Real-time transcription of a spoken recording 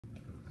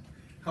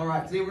All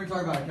right, today we're going to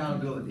talk about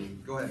accountability.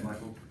 Go ahead,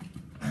 Michael.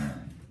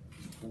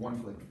 For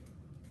one click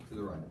to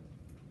the right.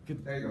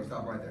 There you go,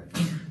 stop right there.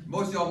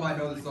 Most of y'all might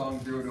know the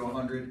song 0 to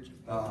 100.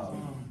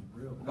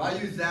 But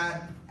I use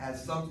that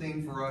as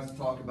something for us to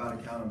talk about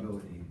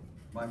accountability.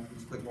 Mike,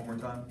 let's click one more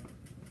time.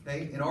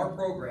 Okay, in our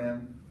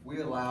program,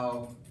 we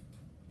allow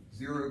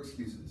 0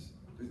 excuses.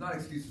 There's not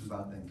excuses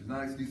about things. There's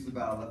not excuses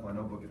about I left my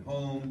notebook at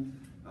home,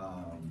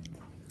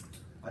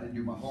 I didn't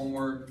do my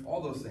homework, all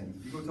those things.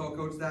 If you go tell a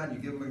coach that and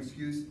you give them an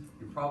excuse,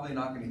 you're probably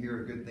not going to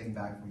hear a good thing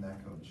back from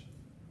that coach.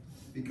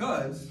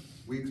 Because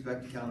we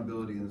expect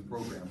accountability in this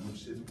program,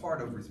 which is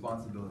part of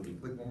responsibility.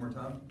 Click one more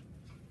time.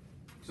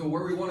 So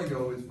where we want to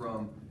go is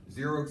from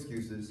 0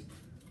 excuses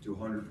to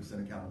 100%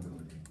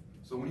 accountability.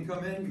 So when you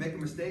come in, you make a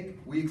mistake,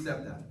 we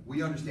accept that.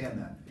 We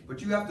understand that.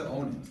 But you have to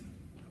own it.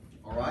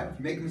 All right? If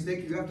you make a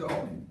mistake, you have to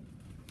own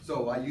it.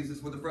 So I used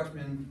this with a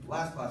freshman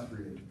last class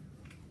period.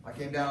 I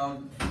came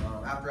down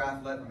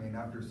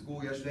after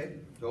school yesterday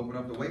to open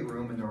up the weight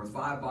room, and there was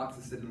 5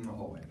 boxes sitting in the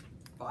hallway.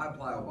 5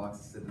 plyo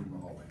boxes sitting in the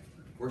hallway.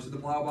 Where should the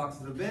plyo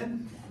boxes have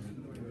been?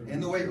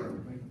 In the weight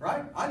room,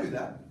 right? I do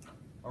that,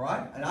 all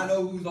right? And I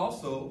know who's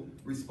also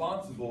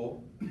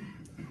responsible to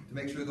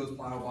make sure those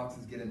plyo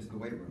boxes get into the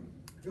weight room.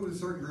 It was a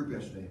certain group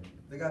yesterday.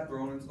 They got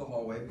thrown into the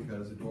hallway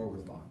because the door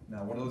was locked.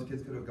 Now, one of those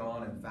kids could have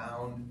gone and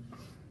found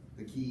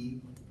the key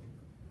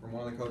from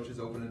one of the coaches,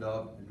 open it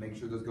up, and make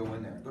sure those go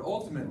in there. But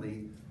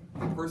ultimately,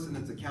 the person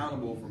that's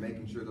accountable for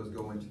making sure those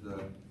go into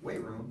the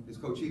weight room is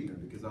Coach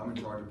Eaton, because I'm in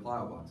charge of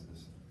plyo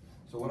boxes.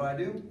 So what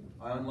do?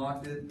 I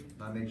unlocked it,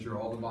 and I make sure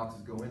all the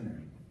boxes go in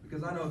there.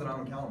 Because I know that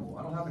I'm accountable.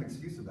 I don't have an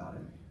excuse about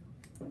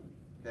it.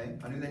 Okay?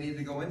 I knew they needed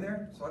to go in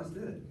there, so I just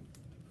did it.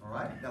 All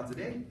right? Now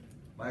today,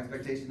 my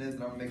expectation is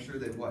that I'm going to make sure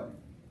that what?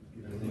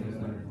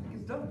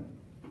 It's done.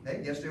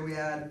 Okay? Yesterday we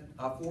had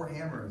 4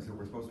 hammers that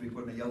were supposed to be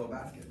put in a yellow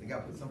basket. They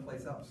got put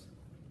someplace else.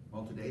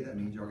 Well, today that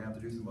means you're going to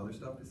have to do some other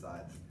stuff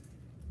besides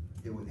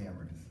it with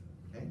hammers.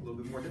 Okay? A little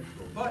bit more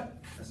difficult,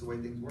 but that's the way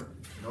things work.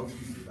 No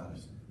excuses about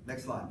it.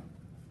 Next slide.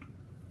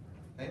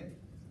 Okay?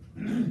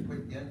 Quick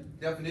again.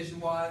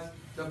 Definition-wise,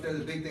 it's up there,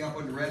 the big thing I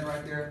put in red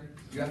right there.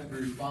 You have to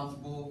be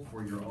responsible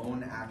for your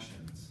own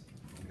actions.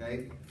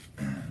 Okay?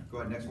 Go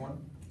ahead, next one.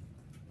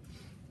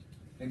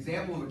 An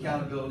example of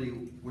accountability,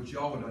 which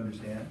y'all would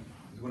understand,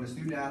 is when a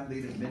student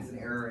athlete admits an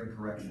error and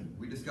correction.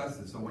 We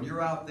discussed this. So when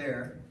you're out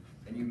there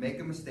and you make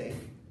a mistake,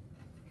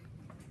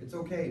 it's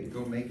okay to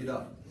go make it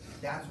up.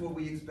 That's what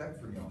we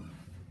expect from y'all.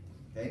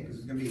 Okay? Because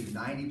there's going to be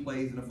 90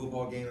 plays in a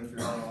football game if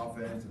you're on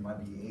offense. There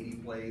might be 80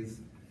 plays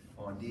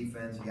on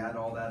defense. You add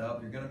all that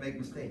up, you're going to make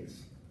mistakes.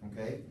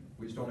 Okay?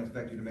 We just don't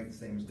expect you to make the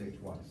same mistake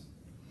twice.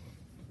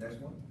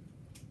 Next one.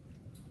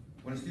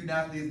 When a student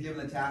athlete is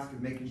given the task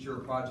of making sure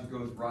a project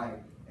goes right,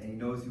 and he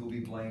knows he will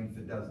be blamed if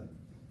it doesn't.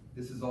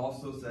 This is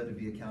also said to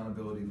be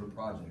accountability of a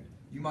project.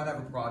 You might have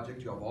a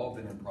project, you have all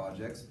been in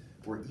projects,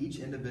 where each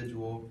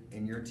individual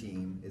in your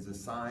team is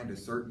assigned a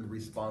certain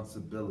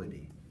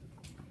responsibility.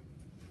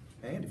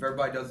 Okay? And if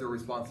everybody does their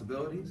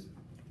responsibilities,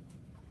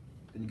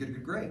 then you get a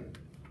good grade.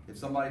 If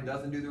somebody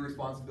doesn't do the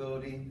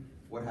responsibility,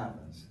 what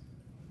happens?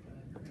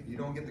 You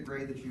don't get the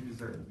grade that you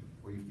deserve,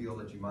 or you feel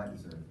that you might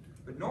deserve.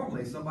 But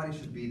normally, somebody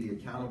should be the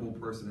accountable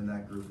person in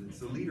that group. It's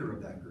the leader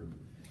of that group.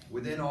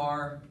 Within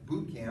our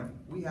boot camp,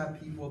 we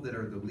have people that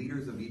are the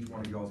leaders of each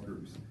one of y'all's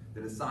groups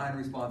that assign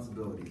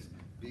responsibilities.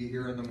 Be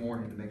here in the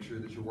morning to make sure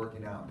that you're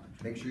working out.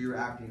 Make sure you're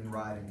acting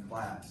right in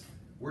class.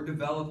 We're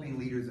developing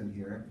leaders in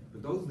here,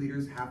 but those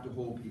leaders have to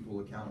hold people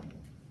accountable.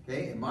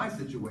 Okay? In my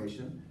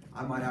situation,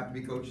 I might have to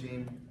be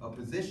coaching a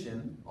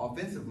position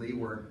offensively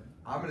where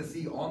I'm going to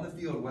see on the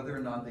field whether or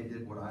not they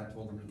did what I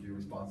told them to do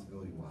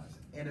responsibility-wise.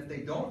 And if they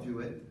don't do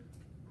it,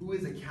 who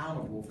is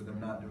accountable for them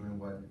not doing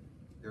what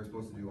they're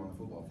supposed to do on the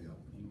football field?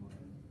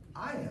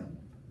 I am.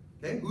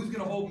 Okay? Who's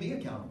going to hold me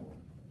accountable?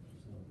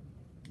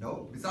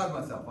 No, besides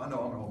myself. I know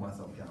I'm going to hold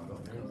myself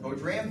accountable.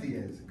 Coach Ramsey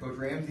is. Coach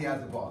Ramsey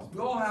has a boss.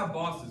 We all have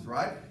bosses,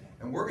 right?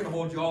 And we're going to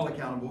hold you all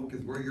accountable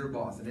because we're your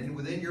boss. And then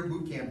within your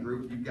boot camp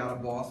group, you've got a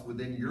boss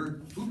within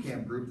your boot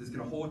camp group that's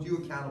going to hold you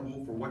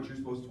accountable for what you're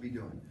supposed to be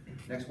doing.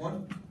 Next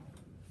one.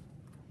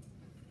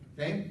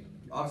 Okay?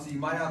 Obviously, you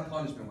might have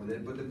punishment with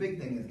it, but the big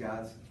thing is,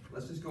 guys,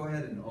 let's just go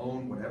ahead and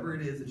own whatever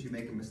it is that you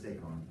make a mistake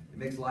on. It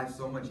makes life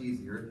so much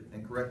easier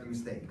than correct a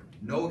mistake.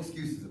 No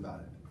excuses about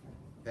it.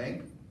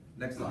 Okay?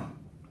 Next slide.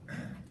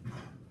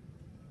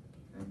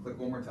 And click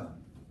one more time.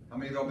 How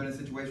many of y'all been in a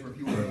situation where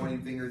people are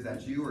pointing fingers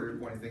at you or you're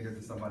pointing fingers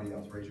at somebody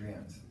else? Raise your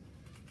hands.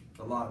 It's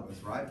a lot of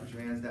us, right? Put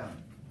your hands down.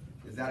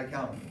 Is that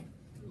accountable?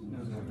 No.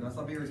 That's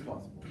not being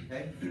responsible.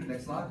 Okay?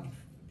 Next slide.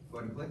 Go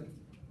ahead and click.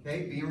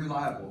 Okay? Being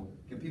reliable.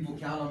 Can people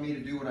count on me to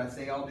do what I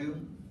say I'll do?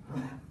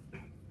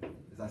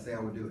 As I say I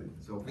would do it.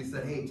 So if we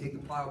said, hey, take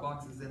the plyo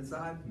boxes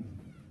inside,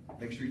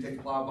 make sure you take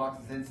the plyo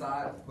boxes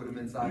inside, put them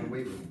inside the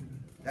weight room.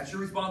 That's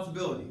your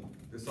responsibility.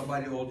 There's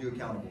somebody to hold you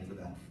accountable for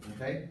that.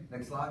 Okay?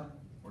 Next slide.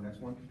 Or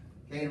next one.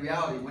 Okay, in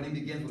reality, winning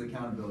begins with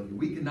accountability.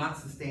 We cannot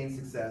sustain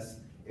success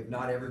if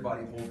not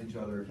everybody holds each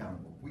other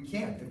accountable. We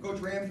can't. If Coach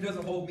Ramsey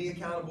doesn't hold me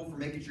accountable for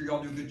making sure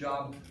y'all do a good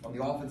job on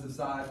the offensive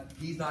side,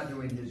 he's not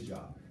doing his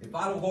job. If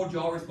I don't hold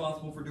y'all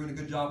responsible for doing a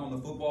good job on the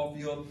football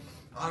field,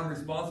 I'm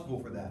responsible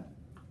for that.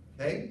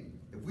 Okay?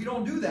 If we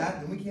don't do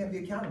that, then we can't be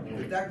accountable.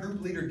 If that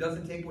group leader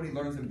doesn't take what he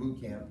learns in boot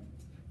camp,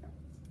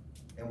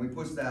 and we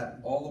push that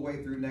all the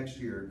way through next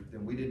year,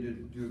 then we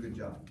didn't do a good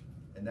job.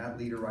 And that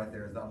leader right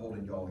there is not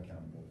holding y'all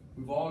accountable.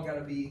 We've all got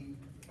to be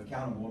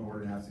accountable in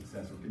order to have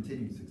success or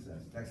continued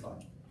success. Next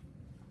slide.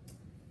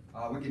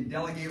 We can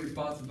delegate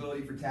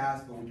responsibility for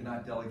tasks, but we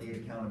cannot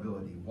delegate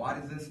accountability. Why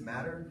does this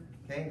matter?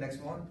 Okay, next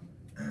one.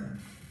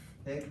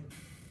 Okay,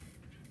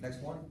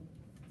 next one.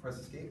 Press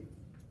escape.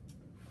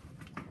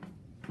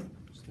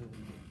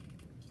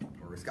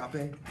 Or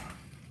escape.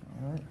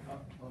 All right.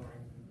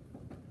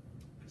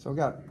 So I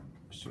got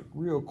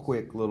real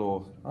quick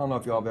little, I don't know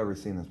if y'all have ever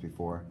seen this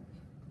before.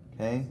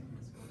 Okay,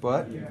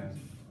 but. Yeah.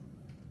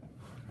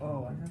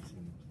 Oh, I have seen.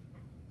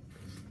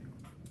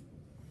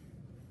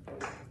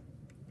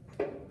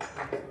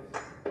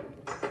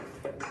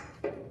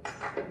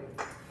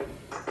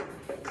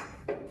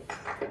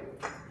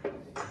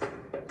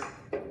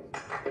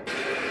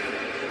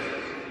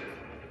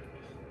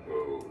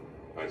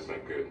 That's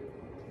not good.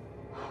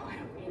 Oh, I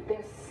don't need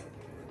this.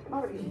 I'm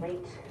already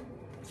late.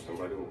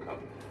 Somebody will come.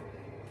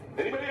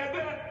 Anybody out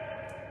there?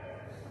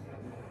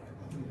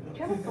 Do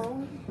you have a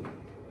phone?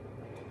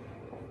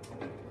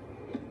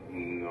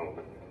 No.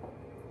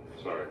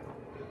 Sorry.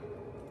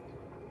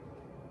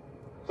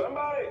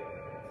 Somebody!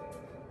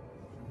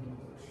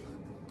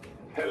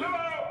 Hello?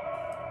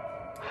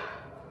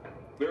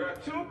 There are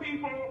 2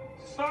 people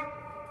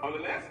stuck on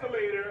an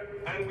escalator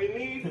and we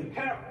need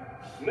help.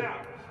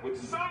 Now, would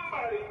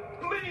somebody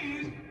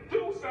please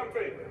do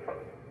something?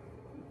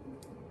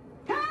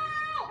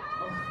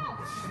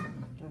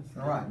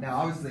 All right, now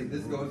obviously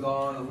this goes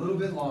on a little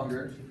bit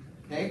longer.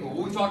 Okay, but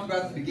what we talked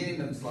about at the beginning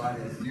of the slide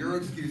is 0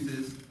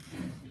 excuses,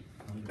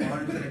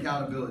 100%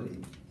 accountability.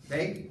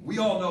 Okay, we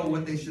all know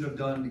what they should have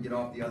done to get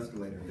off the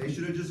escalator. They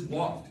should have just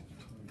walked,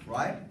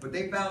 right? But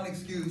they found an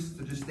excuse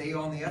to just stay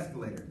on the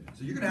escalator.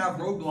 So you're going to have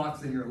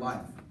roadblocks in your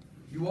life.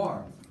 You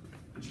are.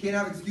 But you can't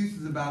have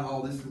excuses about,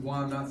 oh, this is why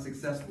I'm not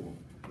successful.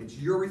 It's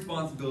your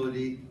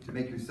responsibility to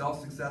make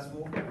yourself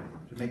successful,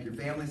 to make your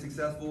family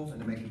successful,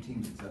 and to make your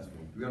team successful.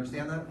 Do we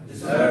understand that? Yes,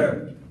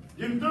 sir.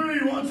 Give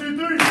 3, 1, 2,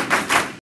 3.